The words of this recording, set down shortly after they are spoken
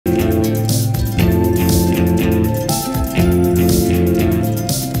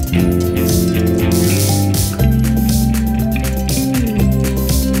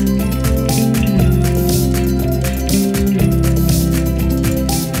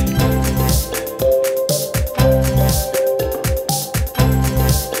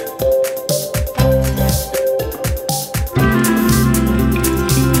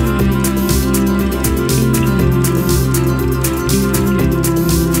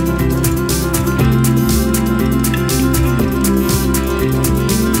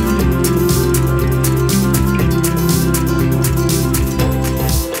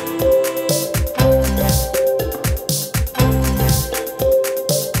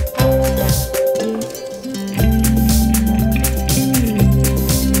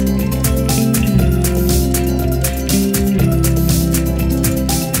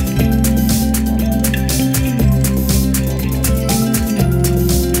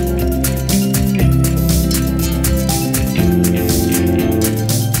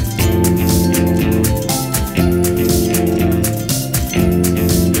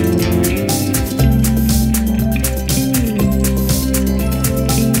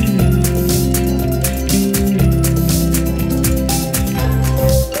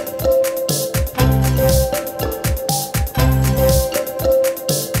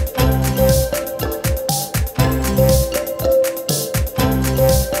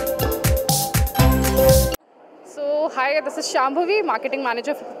this is Shambhavi, Marketing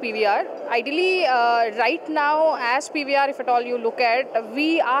Manager for PVR. Ideally, right now as PVR, if at all you look at,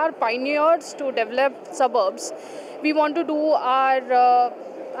 we are pioneers to develop suburbs. We want to do our,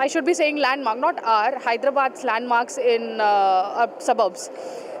 I should be saying landmark, not our, Hyderabad's landmarks in suburbs.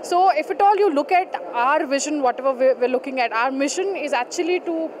 So if at all you look at our vision, whatever we're looking at, our mission is actually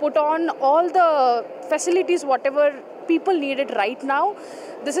to put on all the facilities, whatever people need it right now.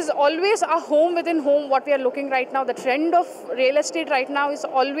 This is always a home within home, what we are looking right now. The trend of real estate right now is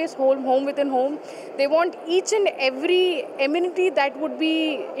always home within home. They want each and every amenity that would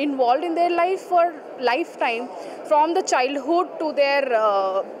be involved in their life for lifetime, from the childhood to their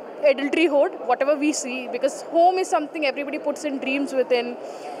adulthood, whatever we see, because home is something everybody puts in dreams within.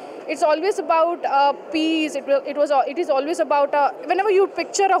 It's always about peace. It is always about whenever you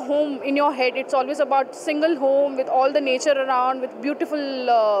picture a home in your head, it's always about single home with all the nature around, with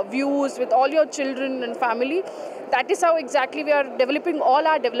beautiful views, with all your children and family. That is how exactly we are developing all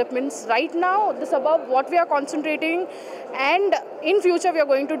our developments right now. The suburb, what we are concentrating, and in future we are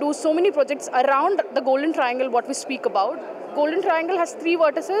going to do so many projects around the Golden Triangle, what we speak about. Golden Triangle has 3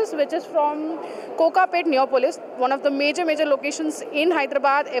 vertices, which is from Kokapet, Neopolis, one of the major locations in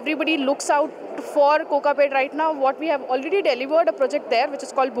Hyderabad. Everybody looks out for Kokapet right now. What we have already delivered a project there, which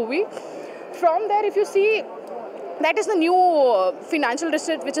is called Bhuvi. From there, if you see, that is the new financial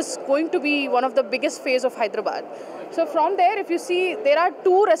district, which is going to be one of the biggest phase of Hyderabad. So from there, if you see, there are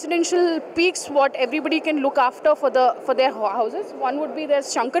 2 residential peaks what everybody can look after for their houses. One would be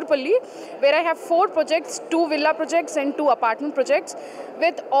there's Shankarpalli, where I have 4 projects, 2 villa projects and 2 apartment projects,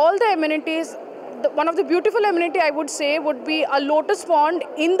 with all the amenities. One of the beautiful amenity I would say would be a lotus pond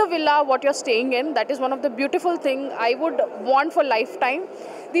in the villa what you're staying in. That is one of the beautiful thing I would want for lifetime.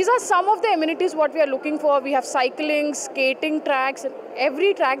 These are some of the amenities what we are looking for. We have cycling, skating tracks,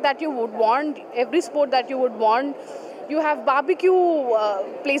 every track that you would want, every sport that you would want. You have barbecue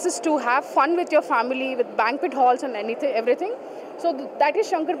places to have fun with your family, with banquet halls and everything. So that is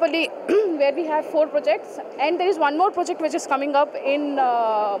Shankarpalli, where we have 4 projects. And there is one more project which is coming up in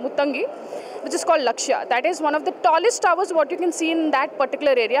Muttangi, which is called Lakshya. That is one of the tallest towers what you can see in that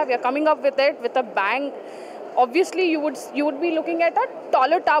particular area. We are coming up with it with a bang. Obviously, you would be looking at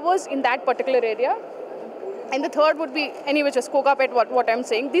taller towers in that particular area. And the third would be, anyway, just Kokapet, what I'm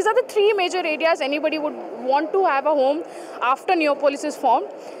saying. These are the 3 major areas anybody would want to have a home after Neopolis is formed.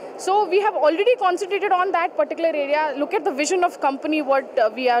 So we have already concentrated on that particular area. Look at the vision of company, what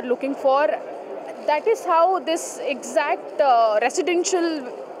we are looking for. That is how this exact residential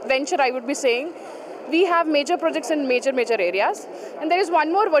venture, I would be saying. We have major projects in major areas. And there is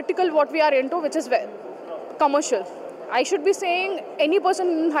one more vertical what we are into, which is commercial. I should be saying any person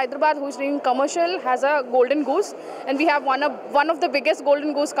in Hyderabad who is doing commercial has a golden goose, and we have one of the biggest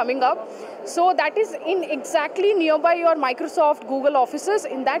golden goose coming up. So that is in exactly nearby your Microsoft, Google offices.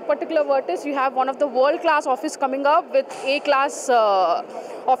 In that particular vertex, you have one of the world-class office coming up with A-class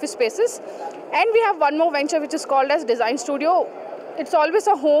office spaces. And we have one more venture which is called as Design Studio. It's always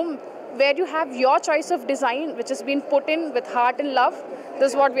a home where you have your choice of design, which has been put in with heart and love.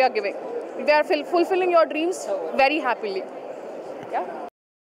 This is what we are giving. We are fulfilling your dreams very happily. Yeah.